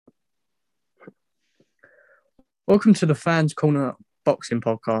Welcome to the Fans Corner Boxing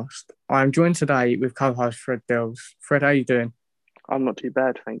Podcast. I'm joined today with co-host Fred Dells. Fred, how you doing? I'm not too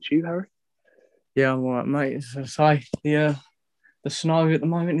bad, thanks. You, Harry? Yeah, I'm all right, mate. As I say, the snow at the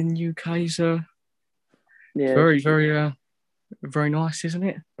moment in the UK is Yeah. very nice, isn't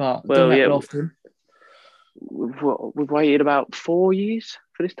it? But don't Well, yeah, happen often. we've waited about 4 years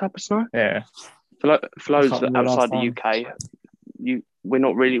for this type of snow. Yeah, For I those can't remember outside last the time. UK, we're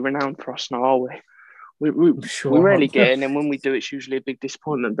not really renowned for our snow, are we? I'm We sure. rarely get it, and then when we do, it's usually a big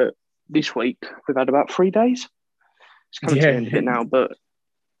disappointment. But this week, we've had about 3 days. It's coming to the end of Yeah, it now, but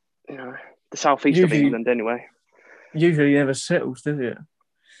the southeast of usually England anyway. never settles, does it?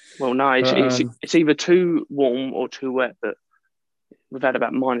 Well, no, But it's either too warm or too wet, but we've had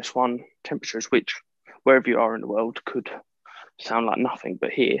about -1 temperatures, which wherever you are in the world could sound like nothing, but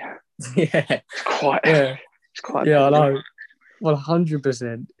here yeah, it's quite yeah, it's quite yeah. I amazing. know.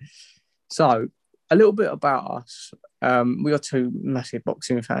 100%. So, a little bit about us. We are two massive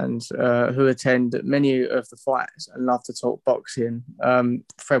boxing fans who attend many of the fights and love to talk boxing.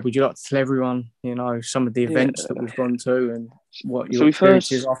 Fred, would you like to tell everyone, some of the Yeah. events that we've gone to and what So your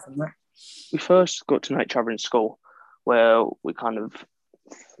experiences are from that? we first got to know each other in school, where we kind of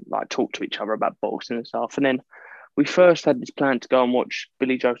like talked to each other about boxing and stuff, and then we first had this plan to go and watch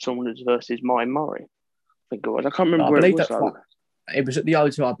Billy Joe Saunders versus Murray. I think it was. I can't remember I where it believe was that though. fight, it was at the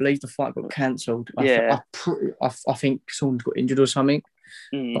O2. I believe the fight got cancelled. Yeah. I think someone got injured or something.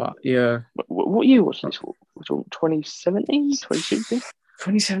 Mm. But yeah. What year was this? Was it 2017, 2016?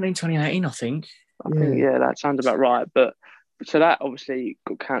 2017, 2018, I think. I think, that sounds about right. But so that obviously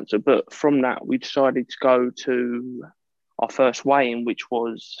got cancelled. But from that, we decided to go to our first weigh-in, which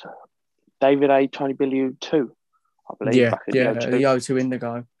was David A. Tony Bellew 2, I believe, back at the O2. The O2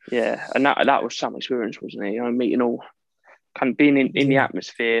 Indigo. Yeah, and that was some experience, wasn't it? Meeting all, kind of being in the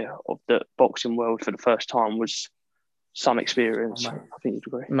atmosphere of the boxing world for the first time was some experience. I think you'd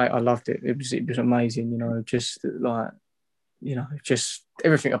agree. Mate, I loved it. It was amazing, just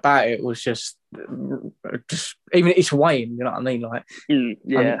everything about it was just even it's weighing, you know what I mean? Like,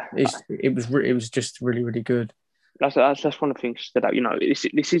 it was just really, really good. That's one of the things that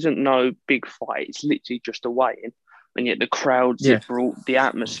this isn't no big fight. It's literally just a weigh-in, and yet the crowds it brought, the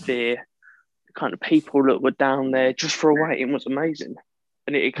atmosphere, the kind of people that were down there just for a weigh-in was amazing,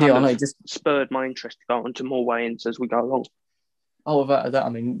 and it kind of just spurred my interest to go on to more weigh-ins as we go along. Oh, that I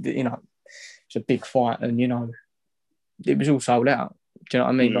mean, it's a big fight, and it was all sold out. Do you know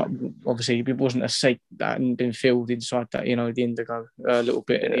what I mean? Like, obviously, it wasn't a seat that hadn't been filled inside that, the Indigo a little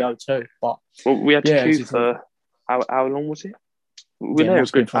bit at the O2. But we had to queue for how long was it? We were there a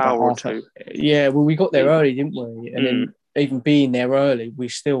good hour or two. Yeah, well, we got there early, didn't we? And then even being there early, we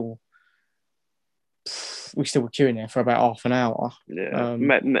still were queuing there for about half an hour. Yeah,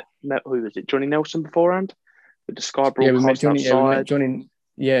 met who was it? Johnny Nelson beforehand with the Sky broadcast we met Johnny, outside. we met Johnny.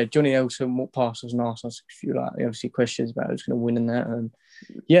 Yeah, Johnny Nelson walked past us and asked us a few obviously questions about who's going to win in that, and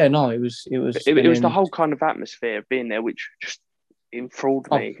it was the whole kind of atmosphere of being there, which just enthralled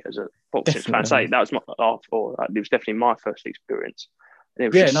me as a boxing fan. Say that was my it was definitely my first experience, and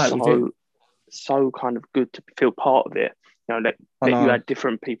it was just so kind of good to feel part of it. That you had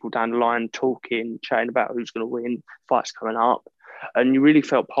different people down the line talking, chatting about who's going to win, fights coming up, and you really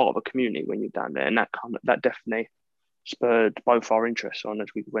felt part of a community when you're down there, and that definitely spurred both our interests on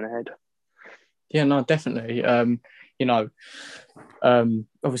as we went ahead. Yeah, no, definitely.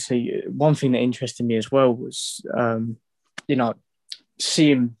 Obviously, one thing that interested me as well was,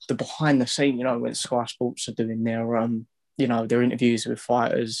 seeing the behind the scene. When Sky Sports are doing their, their interviews with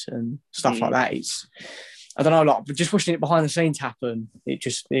fighters and stuff like that. It's, I don't know, like just watching it behind the scenes happen.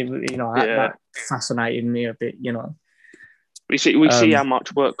 That fascinated me a bit. We see how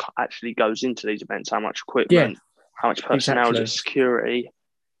much work actually goes into these events, how much equipment. How much personnel, just security.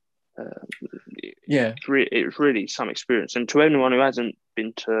 It was really some experience. And to anyone who hasn't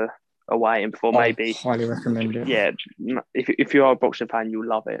been to a weigh-in before, maybe highly recommend it. Yeah, if you are a boxing fan, you'll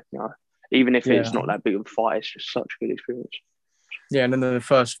love it. Even if it's not that big of a fight, it's just such a good experience. Yeah, and then the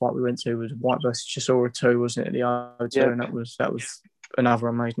first fight we went to was White versus Chisora 2, wasn't it? At the O2, and that was another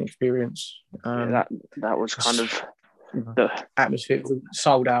amazing experience. That was kind of the atmosphere was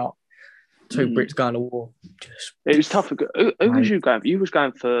sold out. Two Brits going to war. It was tough. Who was you going for? You was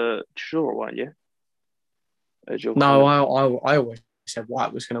going for Chisora, weren't you? No, I always said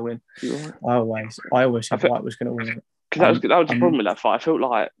White was going to win. I always said White was going to win. Because that was the problem with that fight. I felt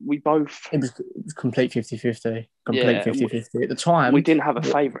like we both... It was complete 50-50. Complete 50-50. At the time... We didn't have a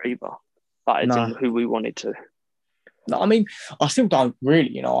favourite either. In who we wanted to. No, I mean, I still don't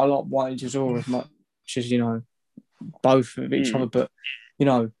really, I like White and Chisora as much as, both of each other. But,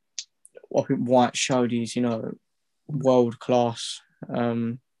 I think White showed his, world class.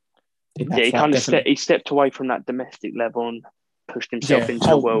 In that he fight, kind of definitely. he stepped away from that domestic level and pushed himself Yeah, into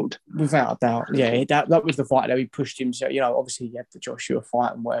the world. without a doubt. Yeah, that was the fight that he pushed himself. Obviously he had the Joshua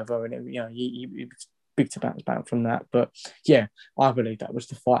fight and whatever, and he was big to bounce back from that. But yeah, I believe that was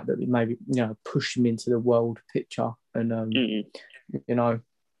the fight that maybe pushed him into the world picture, and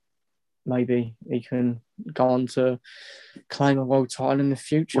maybe he can go on to claim a world title in the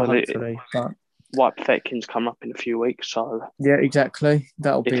future, hopefully. But White Fetkin's come up in a few weeks, so yeah, exactly.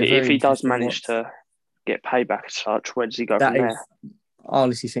 That'll be if he does manage to get payback as such, where does he go from there? I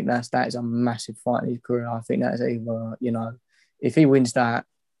honestly think that is a massive fight in his career. I think that is either, if he wins that,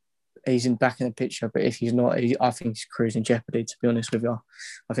 he's back in the picture. But if he's not, I think his career's in jeopardy, to be honest with you.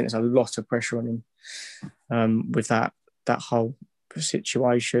 I think there's a lot of pressure on him with that whole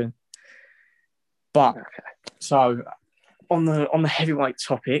situation. But so on the heavyweight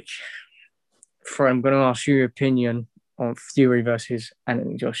topic, I'm going to ask you your opinion on Fury versus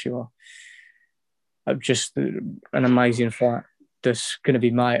Anthony Joshua. Just an amazing fight that's going to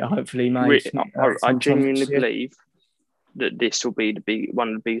be hopefully made. I genuinely believe that this will be one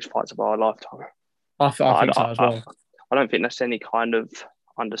of the biggest fights of our lifetime. I think so as well. I don't think that's any kind of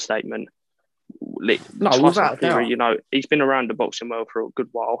understatement. No, without Fury, he's been around the boxing world for a good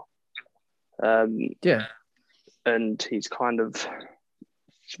while. Yeah. And he's kind of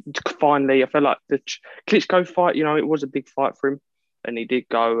finally, I feel like the Klitschko fight, it was a big fight for him and he did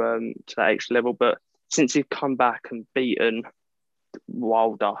go to that extra level. But since he's come back and beaten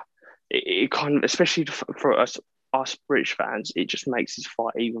Wilder, it kind of, especially for us British fans, it just makes his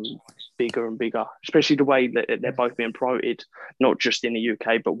fight even bigger and bigger, especially the way that they're both being promoted, not just in the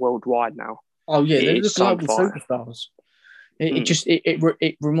UK, but worldwide now. Oh, yeah, they're the global superstars.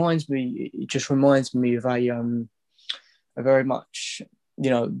 It reminds me of a very much, the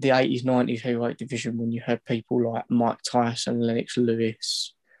 80s, 90s heavyweight division when you had people like Mike Tyson, Lennox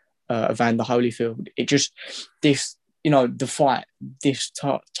Lewis, Evander Holyfield. It just, the fight, this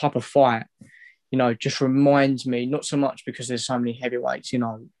type of fight, just reminds me, not so much because there's so many heavyweights,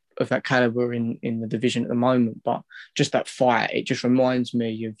 of that caliber in the division at the moment, but just that fight, it just reminds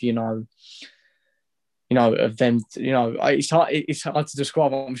me of, of them, it's hard to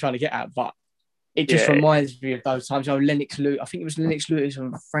describe what I'm trying to get at, but it just reminds me of those times. Lennox Lewis, I think it was Lennox Lewis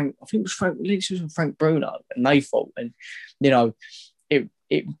and Lennox Lewis and Frank Bruno, and they fought, and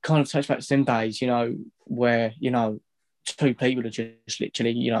it kind of takes back to them days, where two people are just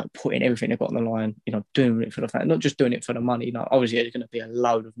literally, putting everything they've got on the line, doing it for the fans, not just doing it for the money. Obviously there's going to be a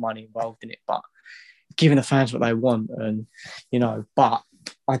load of money involved in it, but giving the fans what they want, and but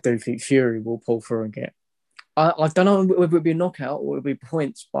I do think Fury will pull through and get. I don't know whether it'll be a knockout or it'll be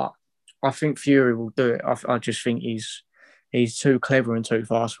points, but I think Fury will do it. I just think he's too clever and too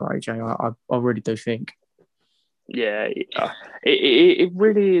fast for AJ. I really do think. Yeah, it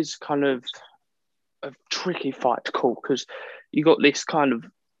really is kind of a tricky fight to call because you got this kind of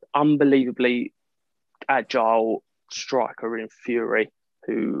unbelievably agile striker in Fury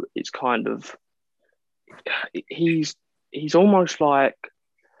who is kind of he's almost like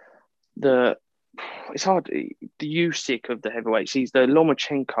it's hard, the Usyk of the heavyweights. He's the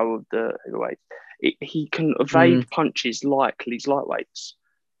Lomachenko of the heavyweights. He can evade punches like these lightweights,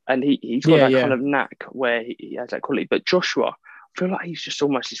 and he's got that kind of knack where he has that quality. But Joshua, I feel like he's just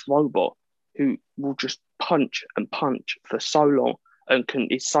almost this robot who will just punch and punch for so long and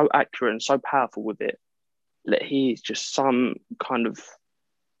is so accurate and so powerful with it that he is just some kind of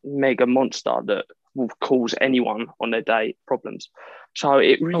mega monster that will cause anyone on their day problems. So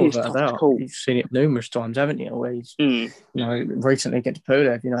it really is tough to call. You've seen it numerous times, haven't you? Where he's, recently against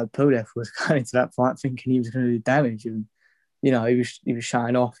Pulev, Pulev was going into that fight thinking he was going to do damage, and he was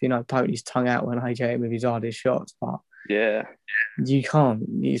showing off, poking his tongue out when AJ hit him with his hardest shots. But you can't.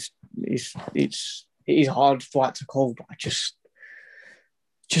 It is a hard fight to call, but I just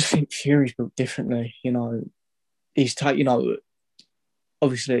think Fury's built differently. He's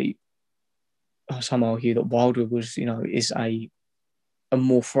obviously. Some argue that Wilder was, is a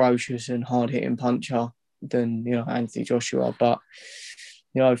more ferocious and hard-hitting puncher than, Anthony Joshua. But,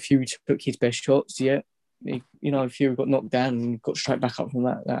 Fury took his best shots, Fury got knocked down and got straight back up from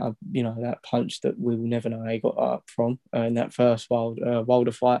that punch that we will never know how he got up from in that first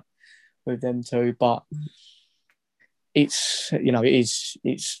Wilder fight with them two. But it's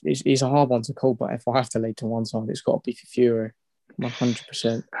a hard one to call. But if I have to lead to one side, it's got to be for Fury.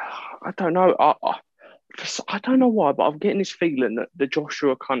 100%. I don't know. I don't know why, but I'm getting this feeling that the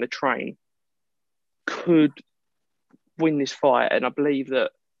Joshua kind of train could win this fight, and I believe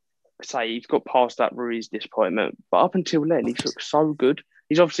that. Say he's got past that Ruiz disappointment, but up until then, he's looked so good.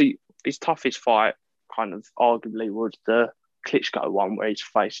 He's obviously his toughest fight kind of arguably was the Klitschko one, where he's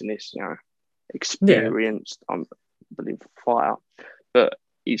facing this, experienced, unbelievable fighter. But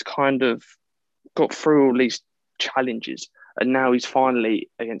he's kind of got through all these challenges, and now he's finally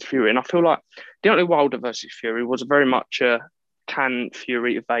against Fury. And I feel like Deontay Wilder versus Fury was very much can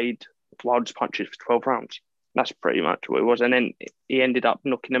Fury evade Wilder's punches for 12 rounds? That's pretty much what it was. And then he ended up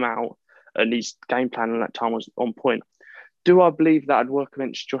knocking him out, and his game plan at that time was on point. Do I believe that would work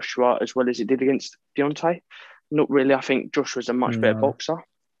against Joshua as well as it did against Deontay? Not really. I think Joshua's a much better boxer.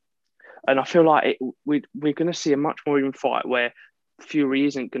 And I feel like we're going to see a much more even fight where Fury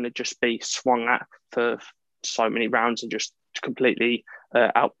isn't going to just be swung at for so many rounds and just completely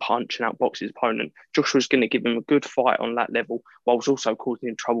out-punch and out-box his opponent. Joshua's going to give him a good fight on that level, whilst also causing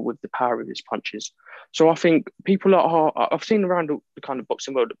him trouble with the power of his punches. So I think I've seen around the kind of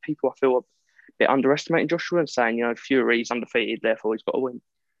boxing world that people I feel are a bit underestimating Joshua and saying, Fury's undefeated, therefore he's got to win.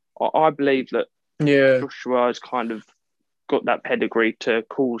 I believe that Joshua has kind of got that pedigree to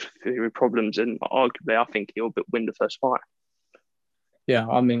cause Fury problems, and arguably I think he'll win the first fight. Yeah,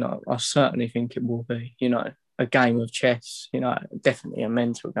 I mean, I certainly think it will be, a game of chess, definitely a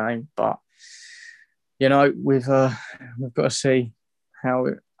mental game. But, we've got to see how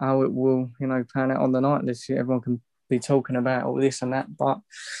it will, pan out on the night. Everyone can be talking about all this and that, but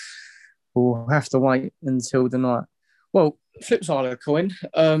we'll have to wait until the night. Well, flip side of the coin,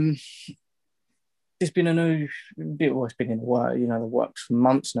 there's been a new bit. Well, it's been in the work, the works for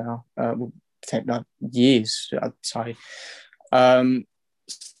months now. Years, I'd say.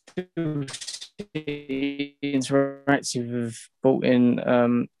 Interactive have brought in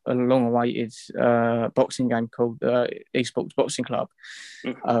a long-awaited boxing game called Esports Boxing Club.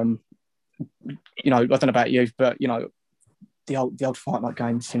 I don't know about you, but the old Fight Night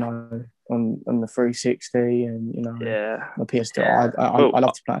games, on the 360 and the PS2. I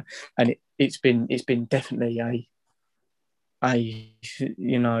love to play, and it's been definitely a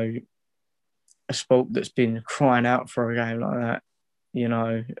sport that's been crying out for a game like that.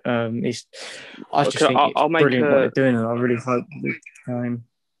 I just think it's brilliant what they're doing, and I really hope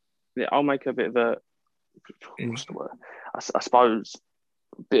I'll make a bit of a what's the word? I suppose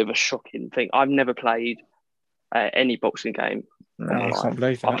a bit of a shocking thing. I've never played any boxing game. I can't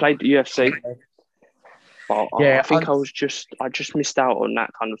believe that. I played the UFC, but I think I just missed out on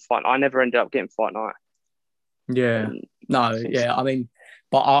that kind of fight. I never ended up getting Fight Night. Yeah, I mean,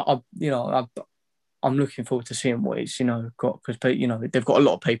 but I'm looking forward to seeing what it's got, because they've got a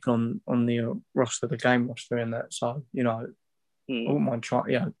lot of people on the roster, the game roster, and that. So I wouldn't mind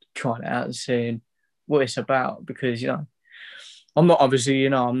trying it out and seeing what it's about, because I'm not obviously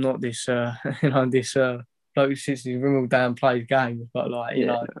I'm not this this bloke who sits in his room all day and plays games, but I like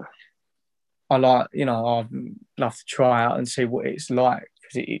I'd love to try out and see what it's like,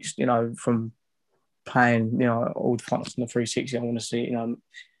 because it's from playing all the fights on the 360, I want to see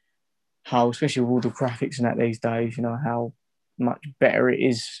how, especially with all the graphics and that these days, how much better it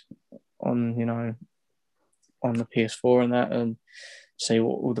is on on the PS4 and that, and see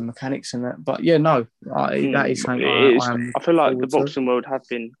what all the mechanics and that. But that is something I feel like the boxing world have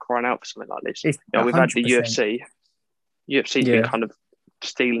been crying out for something like this. We've had the UFC. UFC's been kind of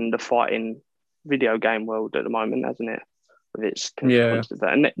stealing the fighting video game world at the moment, hasn't it? With its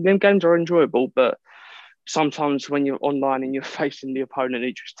and them games are enjoyable, but sometimes when you're online and you're facing the opponent,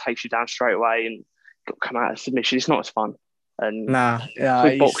 it just takes you down straight away and got to come out of submission. It's not as fun. And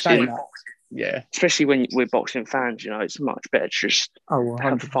with boxing, especially when we're boxing fans, it's much better to just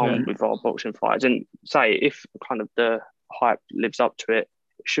have fun with our boxing fights. And say if kind of the hype lives up to it,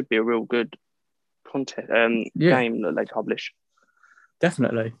 it should be a real good content game that they publish.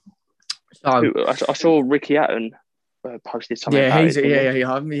 Definitely. So I saw Ricky Hatton posted something about it. I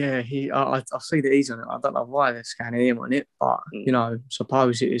see that he's on it. I don't know why they're scanning him on it, but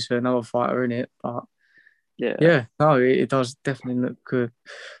suppose it is another fighter in it. But it does definitely look good.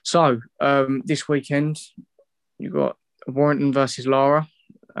 So this weekend you've got Warrington versus Lara.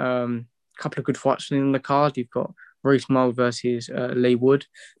 A couple of good fights in the card. You've got Reece Mould versus Lee Wood,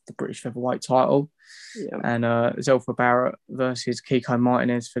 the British featherweight title, and Zelfa Barrett versus Kiko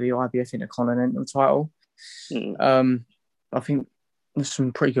Martinez for the IBF Intercontinental title. I think there's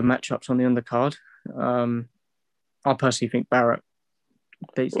some pretty good matchups on the undercard. I personally think Barrett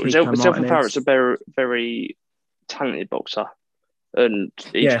beats Kiko Martinez. Zelfa Barrett's a very, very talented boxer, and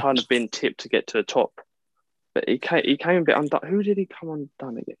he's kind of been tipped to get to the top. But he came a bit undone. Who did he come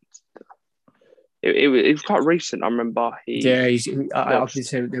undone against? It was quite recent. I remember I did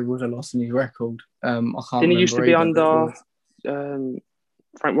say there was a loss in his record. I can't remember. Didn't he used to be under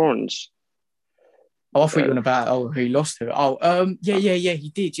Frank Warren's? Oh, I thought you were on about he lost to. Yeah, he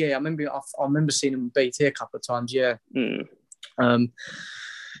did. Yeah, I remember seeing him on BT a couple of times. Yeah. Now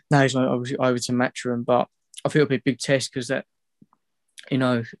he's obviously over to Matchroom, but I feel it'll be a big test because that,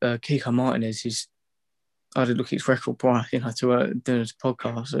 Kiko Martinez is. I had a look at his record prior, to doing this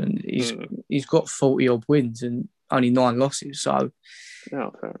podcast, and he's got 40 odd wins and only 9 losses. So,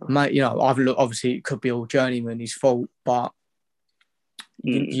 mate, obviously it could be all journeyman his fault, but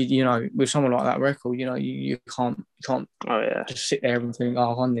with someone like that record, you can't just sit there and think, I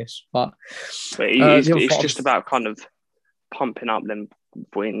won this. But it's just about kind of pumping up them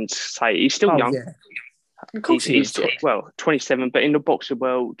wins. Say he's still young. Yeah. Of course he's 27, but in the boxing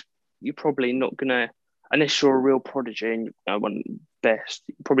world, you're probably not gonna, unless you're a real prodigy and one of the best,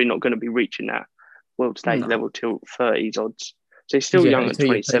 you're probably not going to be reaching that world stage level till 30s odds. So he's still young at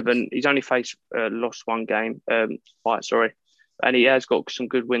 27. He's only lost one fight, and he has got some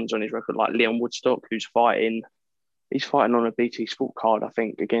good wins on his record, like Leon Woodstock, who's fighting. He's fighting on a BT Sport card, I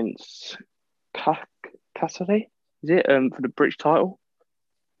think, against Cassidy. Is it for the British title?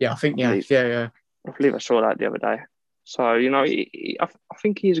 Yeah, I think yeah. I believe I saw that the other day. So I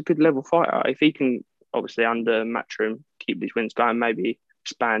think he's a good level fighter. If he can, obviously under Matchroom, keep these wins going, maybe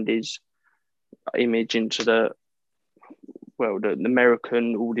expand his image into the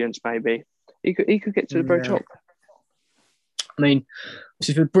American audience. Maybe he could get to the very top. I mean,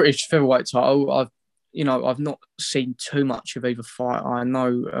 for the British featherweight title, I've not seen too much of either fight. I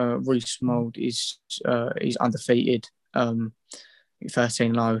know Reece Mould is undefeated,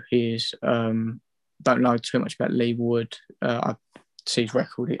 13-0. He is. Don't know too much about Lee Wood. I see his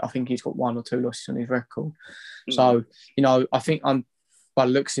record. I think he's got 1 or 2 losses on his record. So, I think I'm, by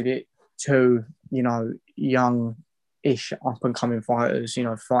the looks of it, 2, young-ish up-and-coming fighters,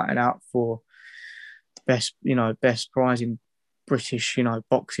 fighting out for the best prize in British,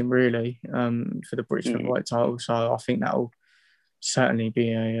 boxing, really, for the British featherweight title. So I think that'll certainly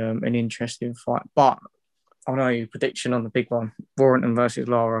be an interesting fight. But I know your prediction on the big one, Warrington versus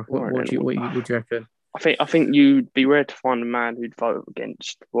Lara. What do you reckon? I think you'd be rare to find a man who'd vote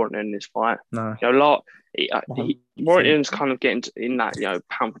against Warrington in this fight. No. Warrington's kind of getting in that,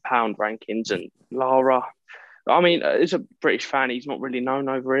 pound for pound rankings, and Lara, I mean, as a British fan, he's not really known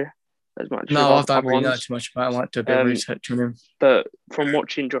over here as much. No, I don't really know too much about him. I like to do a bit of research on him. But from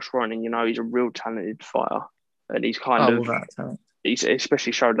watching Josh Warrington, he's a real talented fighter, and he's he's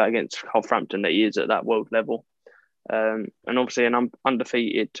especially showed that against Southampton that he is at that world level. And obviously an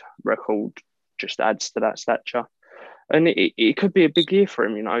undefeated record just adds to that stature. And it could be a big year for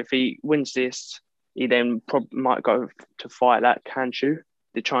him, if he wins this, he then might go to fight that Kanshu,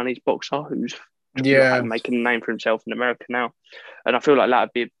 the Chinese boxer who's making a name for himself in America now. And I feel like that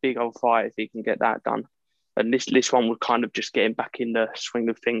would be a big old fight if he can get that done. And this one would kind of just get him back in the swing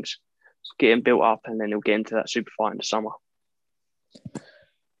of things, get him built up, and then he'll get into that super fight in the summer.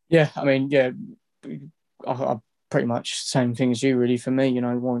 Yeah, I mean, I pretty much same thing as you, really. For me,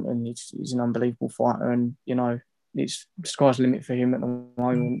 Warrington is an unbelievable fighter, and it's the sky's the limit for him at the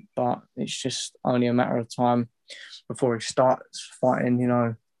moment. But it's just only a matter of time before he starts fighting.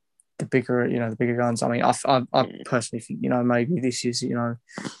 The bigger guns. I mean, I personally think maybe this is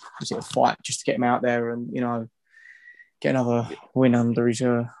is it a fight just to get him out there and get another win under his.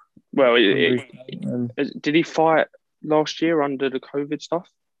 Did he fight last year under the COVID stuff?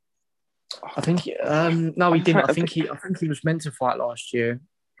 I think no, he didn't. I think he was meant to fight last year.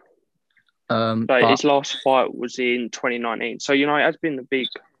 But his last fight was in 2019. So it has been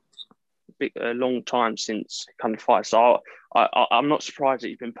a long time since he kind of fight. So I'm not surprised that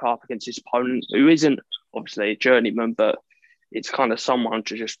he's been put up against his opponent, who isn't obviously a journeyman, but it's kind of someone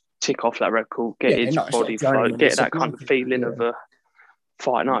to just tick off that record, get his body flow, get that kind of feeling of a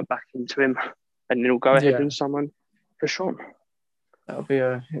fight night back into him, and then he'll go ahead and summon for sure. That'll be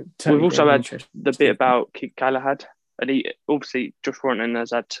We've also had the bit about Kid Galahad, and he obviously Josh Warrington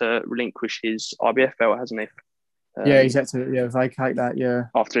has had to relinquish his IBF belt, hasn't he? He's had to vacate that.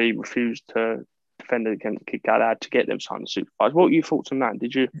 After he refused to defend against Kid Galahad to get them signed to super fights. What were your thoughts on that?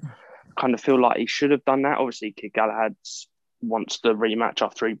 Did you kind of feel like he should have done that? Obviously, Kid Galahad wants the rematch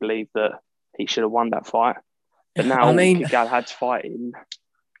after he believed that he should have won that fight. But now Kid Galahad's fighting.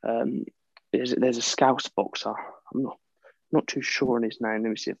 There's a Scouse boxer. I'm not too sure on his name. Let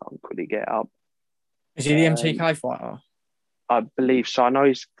me see if I can quickly get it up. Is he the MTK fighter? I believe so. I know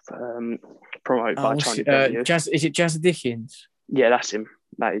he's promoted by Tony W. Is it Jazz Dickens? Yeah, that's him.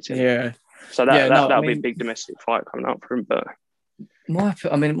 That is him. Yeah. So that'll be a big domestic fight coming up for him. But my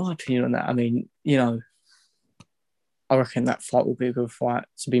opinion on that, I reckon that fight will be a good fight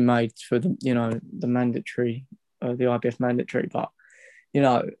to be made for the the mandatory, the IBF mandatory. But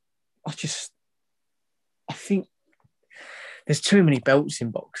I I think there's too many belts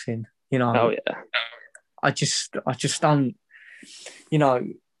in boxing. You know, Oh yeah. I just don't. You know,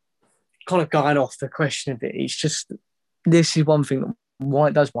 kind of going off the question of it. It's just this is one thing that why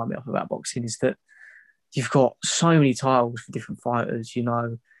it does wind me up about boxing is that you've got so many titles for different fighters. You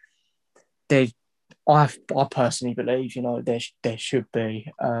know, there. I personally believe, you know, there should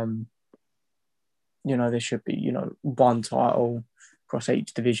be, one title across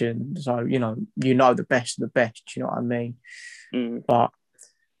each division. So, the best of the best, you know what I mean? Mm. But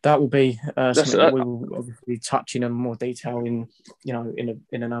that will be something that That's we will obviously touch in more detail in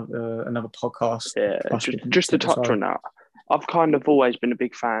another podcast. yeah. Just to touch on that, I've kind of always been a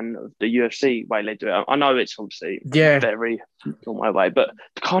big fan of the UFC way they do it. I know it's obviously very on my way, but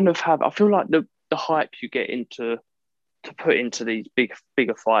to kind of have, I feel like the hype you get into to put into these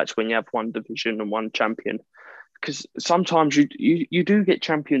bigger fights when you have one division and one champion, because sometimes you do get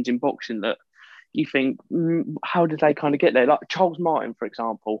champions in boxing that you think, how did they kind of get there? Like Charles Martin, for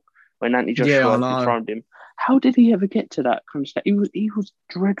example, when Anthony Joshua dethroned him, how did he ever get to that kind of state? He was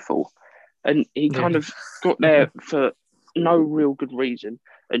dreadful, and he kind of got there for no real good reason.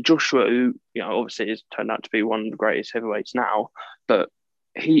 And Joshua, who obviously has turned out to be one of the greatest heavyweights now, but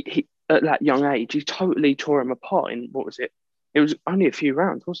he at that young age, he totally tore him apart in what was it? It was only a few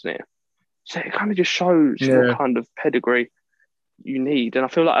rounds, wasn't it? So it kind of just shows what kind of pedigree you need. And I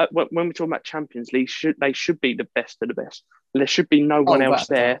feel like when we talk about Champions League, they should be the best of the best. There should be no one else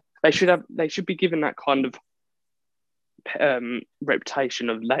there. They should be given that kind of reputation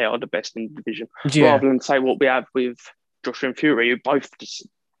of they are the best in the division, rather than say what we have with Joshua and Fury, who both just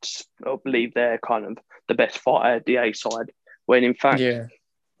believe they're kind of the best fighter at the A side, when in fact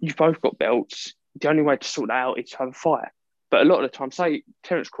you've both got belts. The only way to sort that out is to have a fight. But a lot of the time, say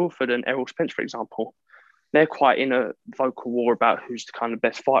Terence Crawford and Errol Spence, for example, they're quite in a vocal war about who's the kind of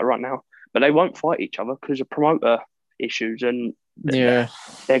best fighter right now. But they won't fight each other because of promoter issues, and they're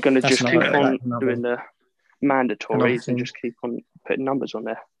going to just keep on doing the mandatories and just keep on putting numbers on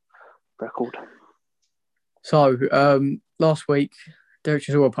their record. So last week, Derek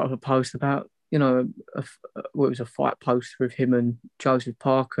Chisora put up a post about what was a fight post with him and Joseph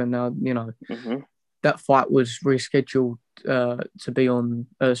Parker. Now that fight was rescheduled to be on.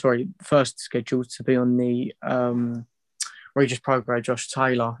 First scheduled to be on the Regis Prograis Josh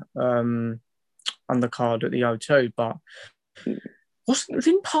Taylor undercard at the O2, but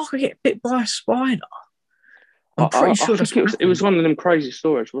didn't Parker get bit by a spider? I'm pretty sure that's it was one of them crazy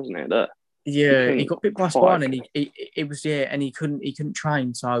stories, wasn't it? That he got bit by a spider and and he couldn't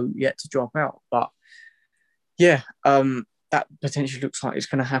train, so he had to drop out. But that potentially looks like it's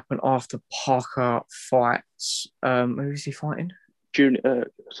going to happen after Parker fights. Who is he fighting?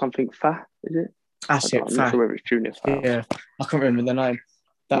 Junior something Fa, is it? That's it. I'm not sure whether it's Junior Fa. Yeah, I can't remember the name.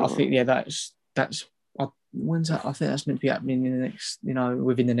 I think that's when's that? I think that's meant to be happening in the next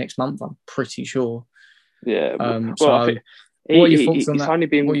within the next month. I'm pretty sure. Yeah. What are your thoughts on that? It's only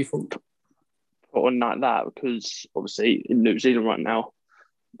been put on like that because obviously in New Zealand right now,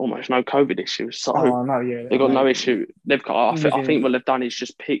 almost no COVID issues. So they've got no issue. They've got. I think what they've done is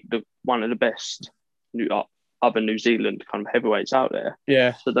just pick one of the best other New Zealand kind of heavyweights out there.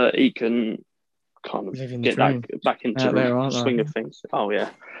 Yeah. So that he can kind of get that back into the swing of things. Oh yeah.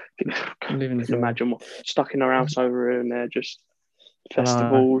 I can imagine stuck in our house over here and there just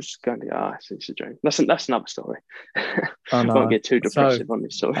festivals going to it's a dream. That's another story. Won't get too depressive on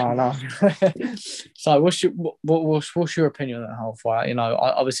this story. So what's your opinion on that whole fight?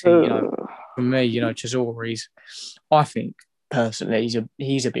 Obviously, for me, Chisori's, I think personally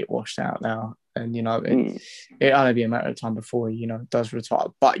he's a bit washed out now, and it only be a matter of time before he does retire.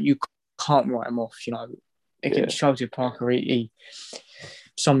 But you can't write him off. Against Joseph Parker,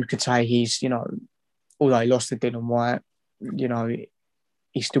 some could say he's although he lost to Dylan White,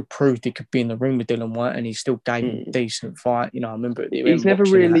 he still proved he could be in the ring with Dylan White, and he still gave him a decent fight. I remember he's never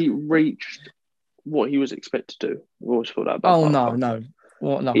really reached what he was expected to do. I've always thought that about no.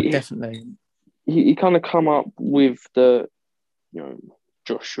 Well, no, definitely. He kind of come up with the,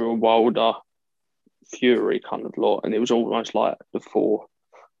 Joshua Wilder, Fury kind of lot, and it was almost like the four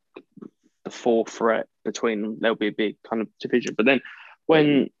threat between them. There'll be a big kind of division. But then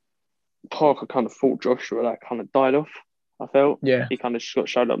when Parker kind of fought Joshua, that kind of died off. I felt he kind of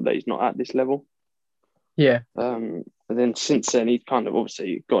showed up that he's not at this level. Yeah. And then since then, he kind of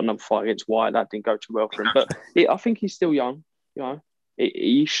obviously got another fight against White. That didn't go too well for him. But I think he's still young.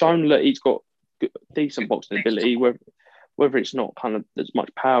 He's shown that he's got decent boxing ability. Whether it's not kind of as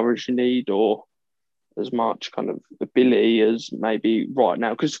much power as you need or as much kind of ability as maybe right now.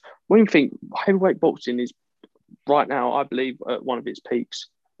 Because when you think heavyweight boxing is right now, I believe at one of its peaks.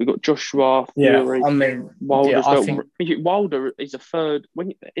 We've got Joshua, Yeah, Fury, I mean, Wilder's I belt. think Wilder is a third.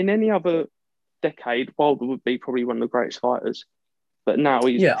 In any other decade, Wilder would be probably one of the greatest fighters. But now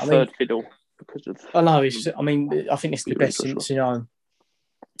he's third fiddle because of. I think it's the best since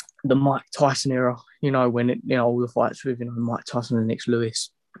the Mike Tyson era. When all the fights with Mike Tyson and Nick Lewis,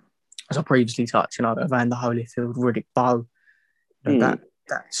 as I previously touched. Evander Holyfield, Riddick Bowe. That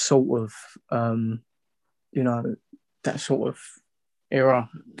sort of that sort of era,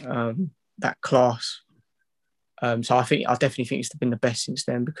 that class. So I definitely think it's been the best since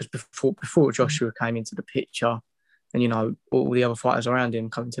then, because before Joshua came into the picture, and all the other fighters around him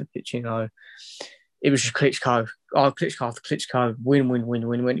coming to the picture, it was just Klitschko. Klitschko after Klitschko, win.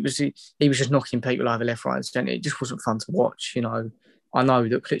 He was just knocking people over left, right, and centre. It just wasn't fun to watch. I know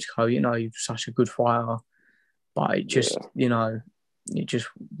that Klitschko, he was such a good fighter, but it just, it just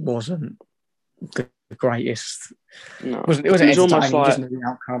wasn't the greatest. No, it wasn't almost like the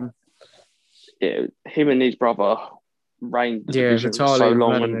outcome. Yeah, him and his brother reigned the division for so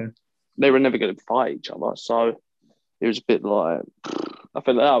long, and they were never going to fight each other. So it was a bit like, I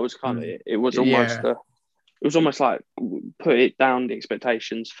feel like that was kind of it. It was almost it was almost like put it down the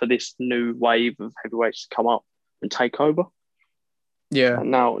expectations for this new wave of heavyweights to come up and take over. Yeah.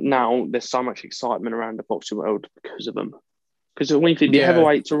 And now there's so much excitement around the boxing world because of them. Because when you think the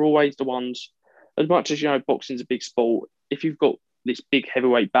heavyweights are always the ones, as much as boxing's a big sport, if you've got this big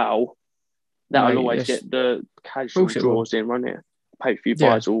heavyweight battle, that'll always get the casual draws in, won't it? Pay-per-view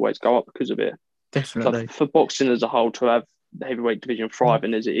buys always go up because of it. Definitely. So for boxing as a whole to have the heavyweight division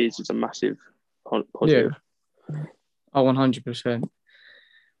thriving as it is a massive positive. Yeah. 100%.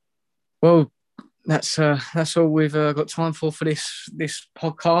 Well, that's all we've got time for this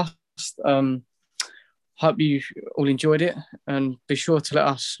podcast. Hope you all enjoyed it, and be sure to let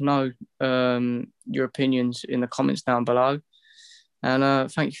us know your opinions in the comments down below.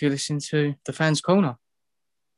 And thank you for listening to the Fans Corner.